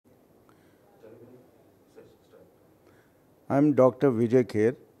I'm Dr. Vijay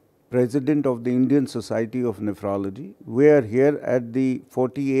Kher, President of the Indian Society of Nephrology. We are here at the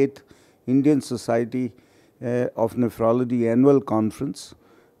 48th Indian Society of Nephrology Annual Conference,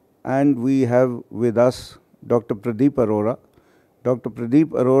 and we have with us Dr. Pradeep Arora. Dr. Pradeep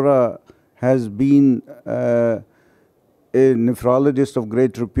Arora has been a nephrologist of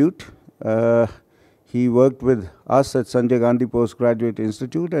great repute. He worked with us at Sanjay Gandhi Postgraduate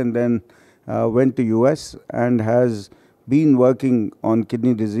Institute and then went to US and has been working on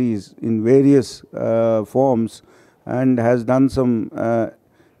kidney disease in various forms and has done some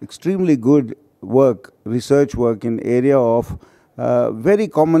extremely good work, research work in area of very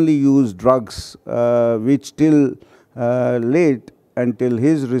commonly used drugs which till late until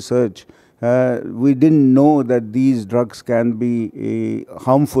his research we didn't know that these drugs can be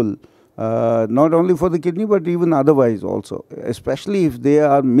harmful not only for the kidney but even otherwise also, especially if they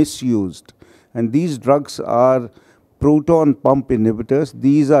are misused. And these drugs are proton pump inhibitors.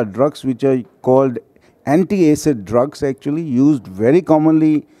 These are drugs which are called anti-acid drugs, actually used very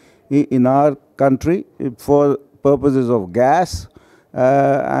commonly in our country for purposes of gas,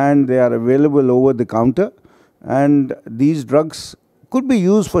 and they are available over the counter. And these drugs could be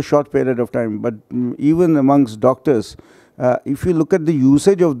used for short period of time, but even amongst doctors, if you look at the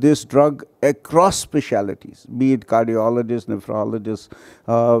usage of this drug across specialities, be it cardiologists, nephrologists,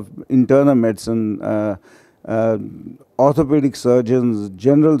 internal medicine, orthopedic surgeons,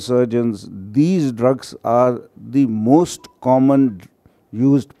 general surgeons, these drugs are the most common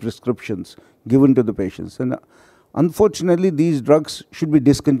used prescriptions given to the patients. And unfortunately, these drugs should be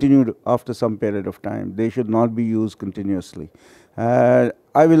discontinued after some period of time. They should not be used continuously. I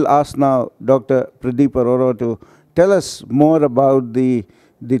will ask now Dr. Pradeep Arora to tell us more about the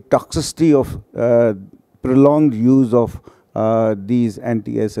toxicity of prolonged use of these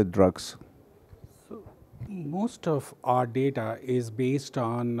anti-acid drugs. So, most of our data is based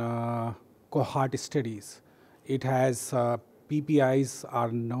on cohort studies. It has PPIs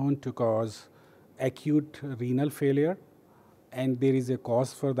are known to cause acute renal failure, and there is a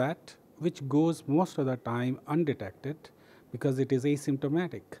cause for that, which goes most of the time undetected because it is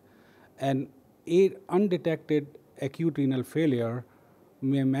asymptomatic. And undetected acute renal failure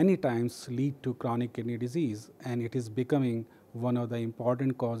may many times lead to chronic kidney disease, and it is becoming one of the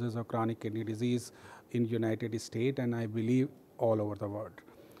important causes of chronic kidney disease in United States and I believe all over the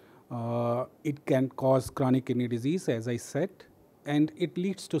world. It can cause chronic kidney disease, as I said, and it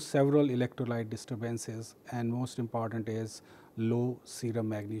leads to several electrolyte disturbances, and most important is low serum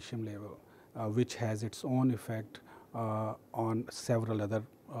magnesium level, which has its own effect on several other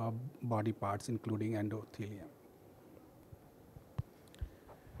body parts, including endothelium.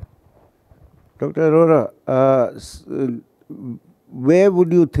 Dr. Arora, where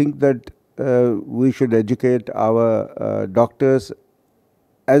would you think that we should educate our doctors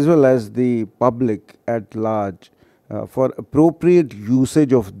as well as the public at large for appropriate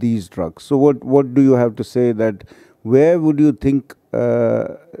usage of these drugs? So what do you have to say, that where would you think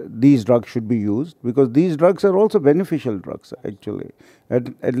these drugs should be used? Because these drugs are also beneficial drugs actually.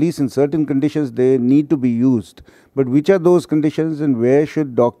 At least in certain conditions they need to be used. But which are those conditions, and where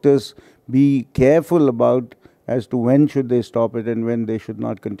should doctors be careful about as to when should they stop it and when they should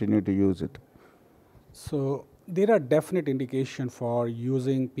not continue to use it? So there are definite indications for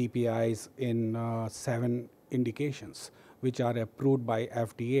using PPIs in 7 indications which are approved by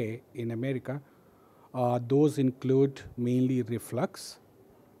FDA in America. Those include mainly reflux,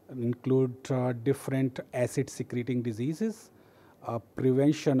 include different acid secreting diseases,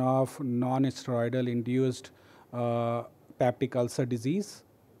 prevention of non-steroidal induced peptic ulcer disease,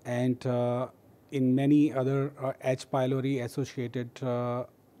 and in many other H. pylori associated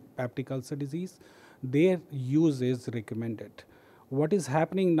peptic ulcer disease. Their use is recommended. What is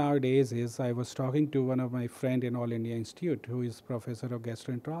happening nowadays is, I was talking to one of my friend in All India Institute who is professor of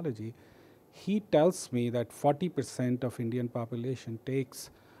gastroenterology. He tells me that 40% of Indian population takes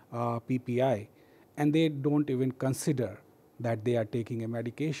PPI and they don't even consider that they are taking a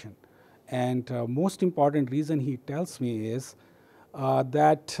medication. And most important reason he tells me is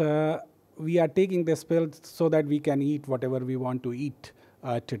that we are taking this pill so that we can eat whatever we want to eat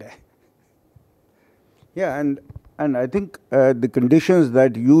today. Yeah, and I think the conditions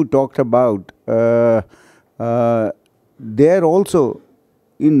that you talked about, there also,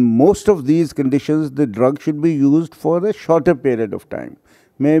 in most of these conditions, the drug should be used for a shorter period of time,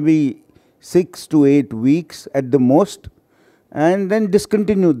 maybe 6 to 8 weeks at the most, and then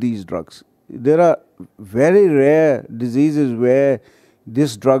discontinue these drugs. There are very rare diseases where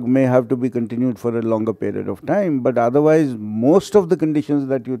this drug may have to be continued for a longer period of time, but otherwise most of the conditions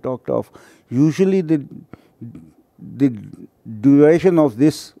that you talked of, usually the the duration of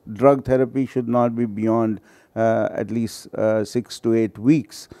this drug therapy should not be beyond at least 6 to 8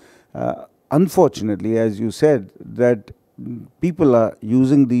 weeks. Unfortunately, as you said, that people are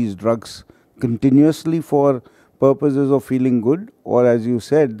using these drugs continuously for purposes of feeling good, or as you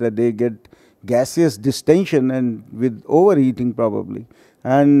said, that they get gaseous distension and with overeating probably,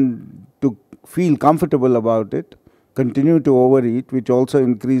 and to feel comfortable about it, continue to overeat, which also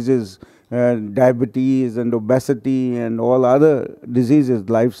increases diabetes and obesity and all other diseases,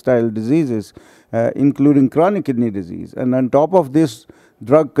 lifestyle diseases, including chronic kidney disease. And on top of this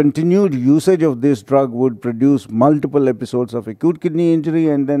drug, continued usage of this drug would produce multiple episodes of acute kidney injury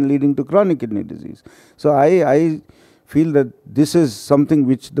and then leading to chronic kidney disease. So I feel that this is something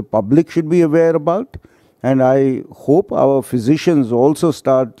which the public should be aware about, and I hope our physicians also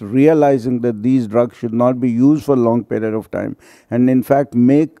start realizing that these drugs should not be used for a long period of time, and in fact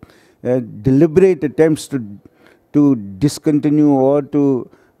make deliberate attempts to discontinue or to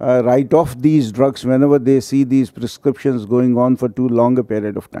write off these drugs whenever they see these prescriptions going on for too long a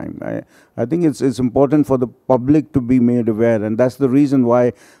period of time. I think it's important for the public to be made aware, and that's the reason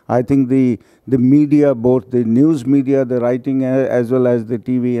why I think the media, both the news media, the writing, as well as the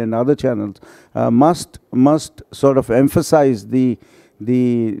TV and other channels, must sort of emphasize the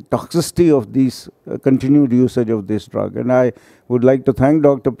toxicity of this continued usage of this drug. And I would like to thank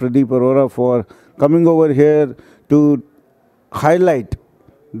Dr. Pradeep Arora for coming over here to highlight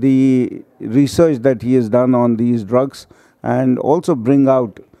the research that he has done on these drugs, and also bring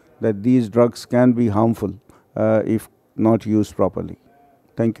out that these drugs can be harmful if not used properly.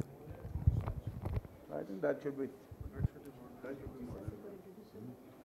 Thank you. I think that should be